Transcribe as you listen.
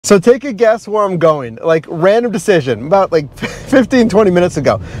So take a guess where I'm going. Like, random decision, about like 15, 20 minutes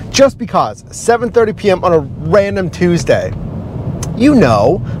ago. Just because, 7:30 p.m. on a random Tuesday. You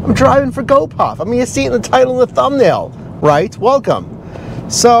know, I'm driving for Gopuff. I mean, you see it in the title and the thumbnail, right? Welcome.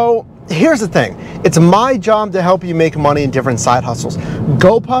 So here's the thing. It's my job to help you make money in different side hustles.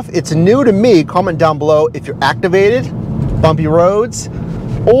 Gopuff, it's new to me. Comment down below if you're activated, bumpy roads,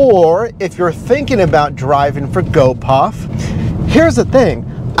 or if you're thinking about driving for Gopuff. Here's the thing.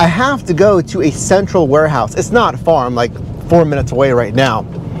 I have to go to a central warehouse. It's not far. I'm like 4 minutes away right now.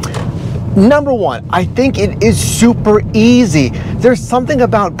 Number one, I think it is super easy. There's something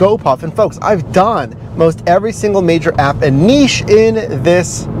about Gopuff, and folks, I've done most every single major app and niche in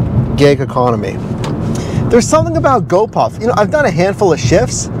this gig economy. There's something about Gopuff. You know, I've done a handful of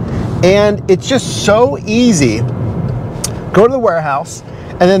shifts, and it's just so easy. Go to the warehouse,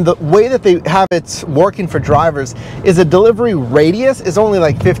 and then the way that they have it working for drivers is a delivery radius is only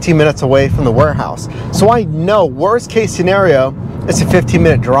like 15 minutes away from the warehouse. So I know worst case scenario, it's a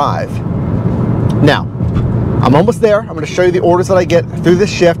 15-minute drive. Now, I'm almost there. I'm going to show you the orders that I get through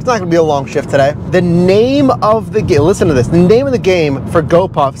this shift. It's not going to be a long shift today. The name of the game, listen to this, the name of the game for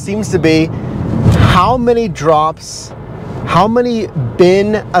Gopuff seems to be how many drops, how many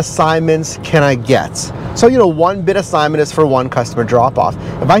bin assignments can I get? So, you know, one bin assignment is for one customer drop off.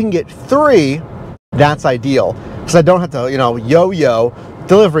 If I can get 3, that's ideal. Because I don't have to, you know, yo-yo,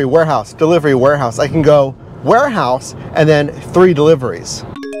 delivery, warehouse, delivery, warehouse. I can go warehouse and then 3 deliveries.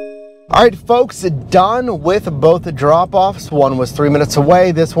 All right, folks, done with both the drop-offs. One was 3 minutes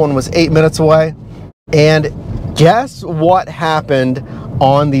away. This one was 8 minutes away. And guess what happened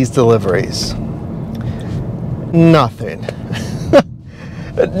on these deliveries? Nothing.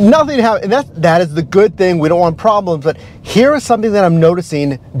 Nothing happened. And that is the good thing. We don't want problems. But here is something that I'm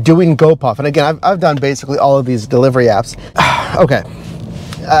noticing doing Gopuff. And again, I've done basically all of these delivery apps. Okay,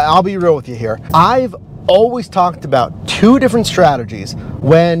 I'll be real with you here. I've always talked about 2 different strategies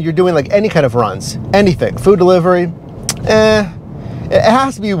when you're doing like any kind of runs, anything, food delivery, it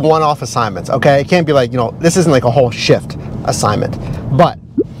has to be one-off assignments, okay? It can't be like, you know, this isn't like a whole shift assignment, but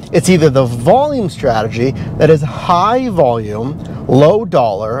it's either the volume strategy that is high volume, low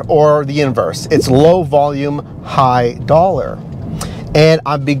dollar, or the inverse. It's low volume, high dollar. And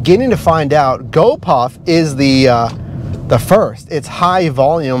I'm beginning to find out Gopuff is the first. It's high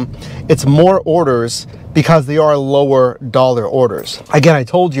volume, it's more orders because they are lower dollar orders. Again, I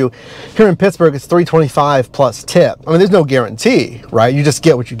told you here in Pittsburgh it's $3.25 plus tip. I mean, there's no guarantee, right? You just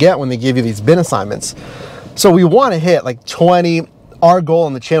get what you get when they give you these bin assignments. So we want to hit like 20. Our goal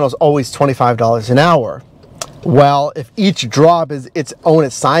on the channel is always $25 an hour. Well, if each drop is its own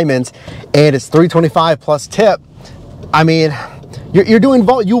assignment and it's $3.25 plus tip, I mean, you're doing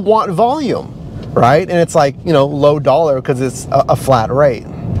you want volume, right? And it's like, you know, low dollar because it's a flat rate.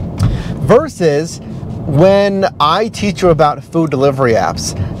 Versus when I teach you about food delivery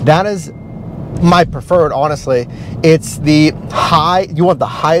apps, that is my preferred, honestly. It's the high, you want the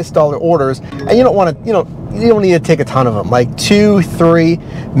highest dollar orders, and you don't want to, you know, you don't need to take a ton of them, like 2, 3,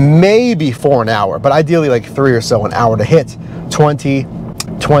 maybe 4 an hour, but ideally like 3 or so an hour to hit $20,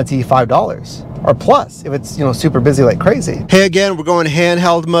 $25 or plus if it's, you know, super busy like crazy. Hey, again, we're going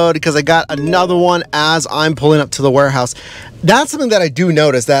handheld mode because I got another one as I'm pulling up to the warehouse. That's something that I do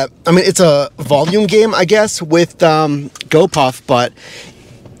notice that, I mean, it's a volume game, I guess, with Gopuff, but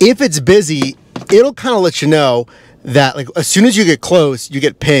if it's busy, it'll kind of let you know that, like, as soon as you get close, you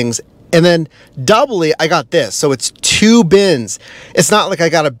get pings. And then doubly, I got this. So it's 2 bins. It's not like I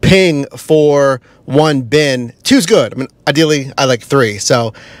got a ping for 1 bin. 2's good. I mean, ideally, I like 3.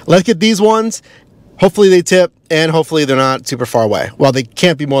 So let's get these ones. Hopefully they tip, and hopefully they're not super far away. Well, they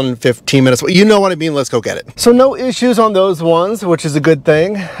can't be more than 15 minutes. You know what I mean? Let's go get it. So no issues on those ones, which is a good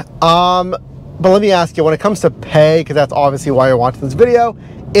thing. But let me ask you, when it comes to pay, because that's obviously why you're watching this video,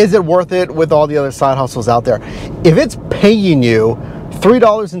 is it worth it with all the other side hustles out there? If it's paying you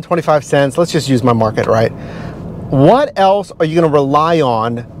 $3.25, let's just use my market, right? What else are you going to rely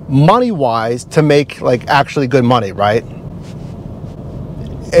on money-wise to make like actually good money, right?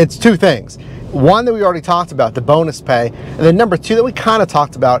 It's 2 things. One that we already talked about, the bonus pay, and then number 2 that we kind of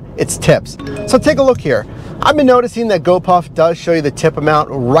talked about, it's tips. So take a look here. I've been noticing that Gopuff does show you the tip amount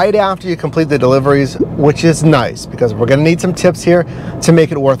right after you complete the deliveries, which is nice because we're gonna need some tips here to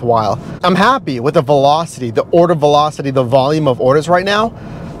make it worthwhile. I'm happy with the velocity, the order velocity, the volume of orders right now.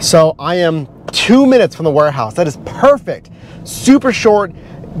 So I am 2 minutes from the warehouse. That is perfect. Super short,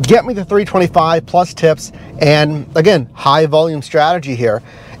 get me the $3.25 plus tips, and again, high volume strategy here.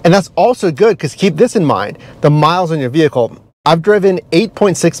 And that's also good because keep this in mind, the miles on your vehicle. I've driven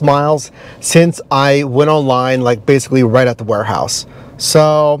 8.6 miles since I went online, like basically right at the warehouse.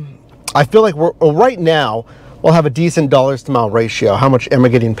 So I feel like right now, we'll have a decent dollars to mile ratio. How much am I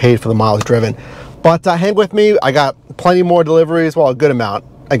getting paid for the miles driven? But hang with me. I got plenty more deliveries. Well, a good amount,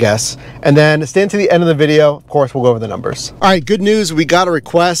 I guess. And then stay until the end of the video. Of course, we'll go over the numbers. All right, good news. We got a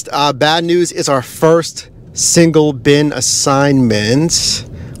request. Bad news is our first single bin assignment,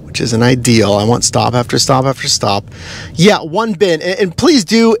 which isn't ideal. I want stop after stop after stop. Yeah, one bin. And please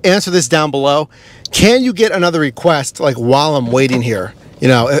do answer this down below. Can you get another request like while I'm waiting here? You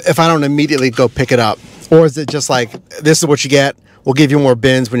know, if I don't immediately go pick it up. Or is it just like, this is what you get? We'll give you more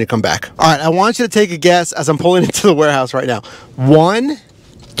bins when you come back. All right, I want you to take a guess as I'm pulling into the warehouse right now. 1,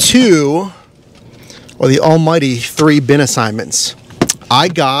 2, or the almighty 3 bin assignments. I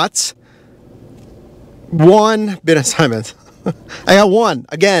got 1 bin assignment. I got 1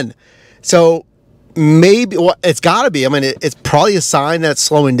 again. So maybe, well, it's gotta be. I mean, it's probably a sign that it's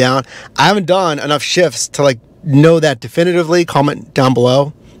slowing down. I haven't done enough shifts to like know that definitively. Comment down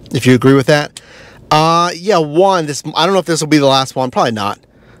below if you agree with that. Yeah, 1. I don't know if this will be the last one. Probably not.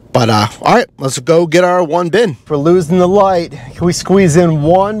 But, all right, let's go get our 1 bin. We're losing the light. Can we squeeze in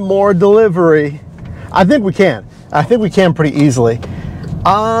 1 more delivery? I think we can. I think we can pretty easily.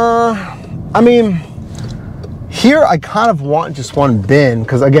 I mean, here I kind of want just 1 bin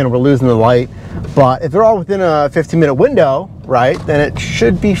because, again, we're losing the light. But if they're all within a 15-minute window, right, then it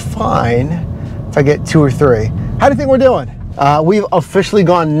should be fine if I get 2 or 3. How do you think we're doing? We've officially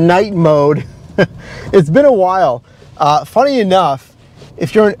gone night mode. It's been a while. Funny enough,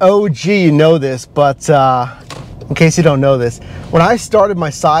 if you're an OG, you know this, but in case you don't know this, when I started my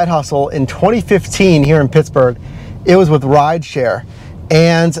side hustle in 2015 here in Pittsburgh, it was with rideshare,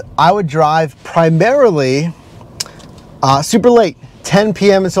 and I would drive primarily super late, 10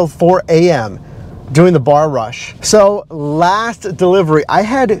 p.m. until 4 a.m. doing the bar rush. So last delivery, I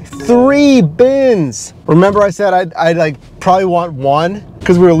had 3 bins. Remember I said I'd like probably want 1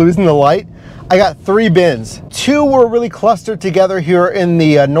 because we were losing the light? I got 3 bins. 2 were really clustered together here in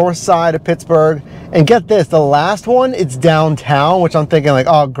the north side of Pittsburgh. And get this, the last one, it's downtown, which I'm thinking like,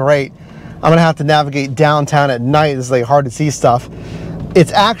 oh great, I'm gonna have to navigate downtown at night. It's like hard to see stuff.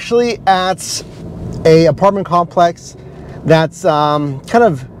 It's actually at a apartment complex that's kind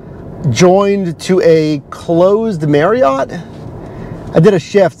of joined to a closed Marriott. I did a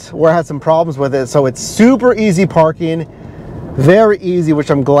shift where I had some problems with it, so it's super easy parking. Very easy, which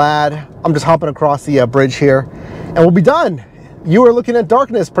I'm glad. I'm just hopping across the bridge here and we'll be done. You are looking at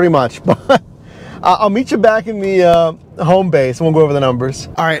darkness pretty much, but I'll meet you back in the home base and we'll go over the numbers.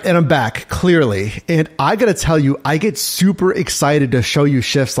 All right, and I'm back, clearly. And I gotta tell you, I get super excited to show you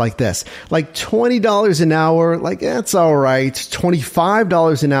shifts like this. Like $20 an hour, like that's all right.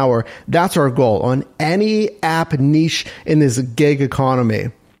 $25 an hour, that's our goal on any app niche in this gig economy.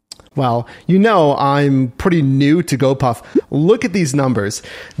 Well, you know I'm pretty new to Gopuff. Look at these numbers.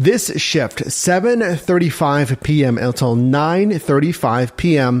 This shift, 7:35 p.m. until 9:35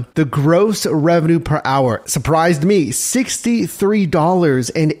 p.m. The gross revenue per hour surprised me,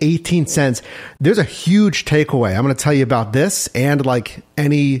 $63.18. There's a huge takeaway. I'm going to tell you about this and like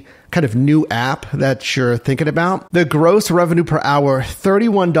any kind of new app that you're thinking about. The gross revenue per hour,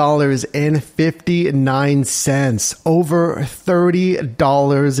 $31.59, over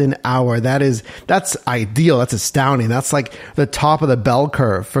 $30 an hour. That's ideal. That's astounding. That's like the top of the bell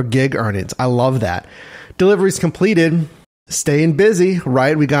curve for gig earnings. I love that. Deliveries completed. Staying busy,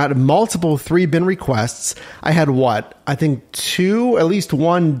 right? We got multiple 3 bin requests. I had what? I think 2, at least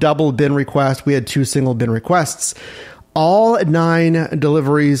 1 double bin request. We had 2 single bin requests. All 9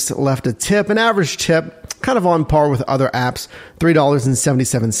 deliveries left a tip, an average tip, kind of on par with other apps,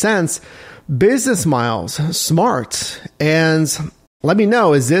 $3.77. Business miles, smart. And let me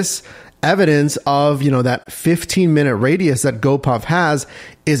know, is this evidence of, you know, that 15-minute radius that Gopuff has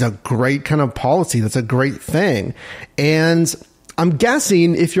is a great kind of policy. That's a great thing. And I'm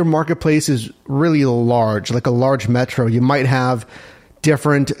guessing if your marketplace is really large, like a large metro, you might have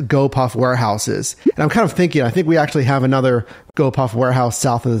different Gopuff warehouses. And I'm kind of thinking, I think we actually have another Gopuff warehouse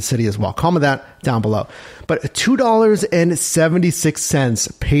south of the city as well. Comment that down below. But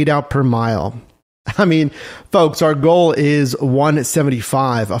 $2.76 paid out per mile. I mean, folks, our goal is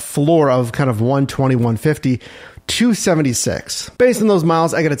 175, a floor of kind of 120, 150. 276. Based on those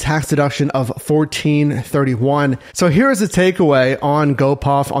miles, I get a tax deduction of $14.31. So here's the takeaway on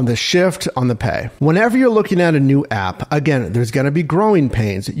Gopuff, on the shift, on the pay. Whenever you're looking at a new app, again, there's going to be growing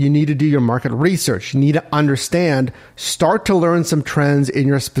pains. You need to do your market research. You need to understand, start to learn some trends in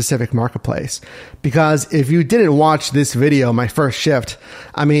your specific marketplace. Because if you didn't watch this video, my first shift,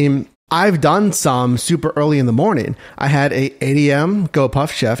 I mean, I've done some super early in the morning. I had a 8 a.m. Gopuff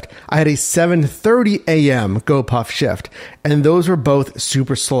shift. I had a 7:30 a.m. Gopuff shift. And those were both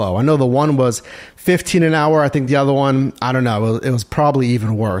super slow. I know the one was 15 an hour. I think the other one, I don't know, it was probably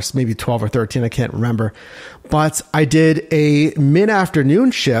even worse, maybe 12 or 13. I can't remember. But I did a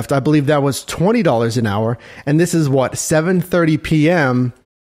mid-afternoon shift. I believe that was $20 an hour. And this is what, 7:30 p.m.,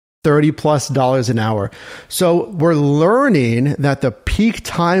 $30+ an hour. So we're learning that the peak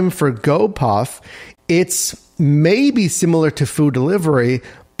time for Gopuff, it's maybe similar to food delivery,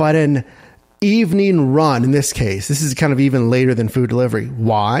 but an evening run in this case. This is kind of even later than food delivery.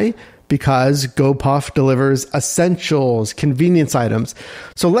 Why? Because Gopuff delivers essentials, convenience items.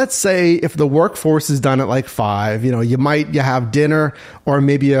 So let's say if the workforce is done at like 5, you have dinner or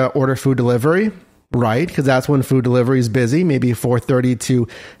maybe you order food delivery, right? Because that's when food delivery is busy, maybe 4:30 to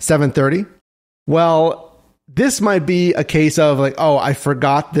 7:30. Well, this might be a case of like, oh, I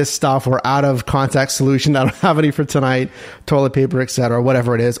forgot this stuff. We're out of contact solution. I don't have any for tonight, toilet paper, etc.,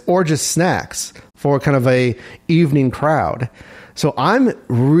 whatever it is, or just snacks for kind of a evening crowd. So I'm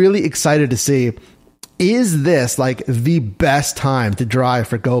really excited to see, is this like the best time to drive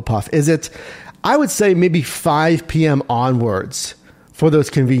for Gopuff? Is it, I would say maybe 5 p.m. onwards for those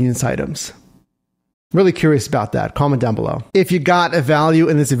convenience items. Really curious about that. Comment down below. If you got a value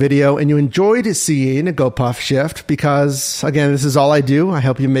in this video and you enjoyed seeing a Gopuff shift, because again, this is all I do. I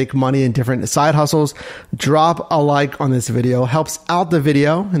help you make money in different side hustles. Drop a like on this video. Helps out the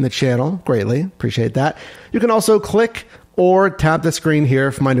video and the channel greatly. Appreciate that. You can also click or tap the screen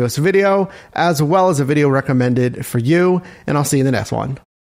here for my newest video, as well as a video recommended for you. And I'll see you in the next one.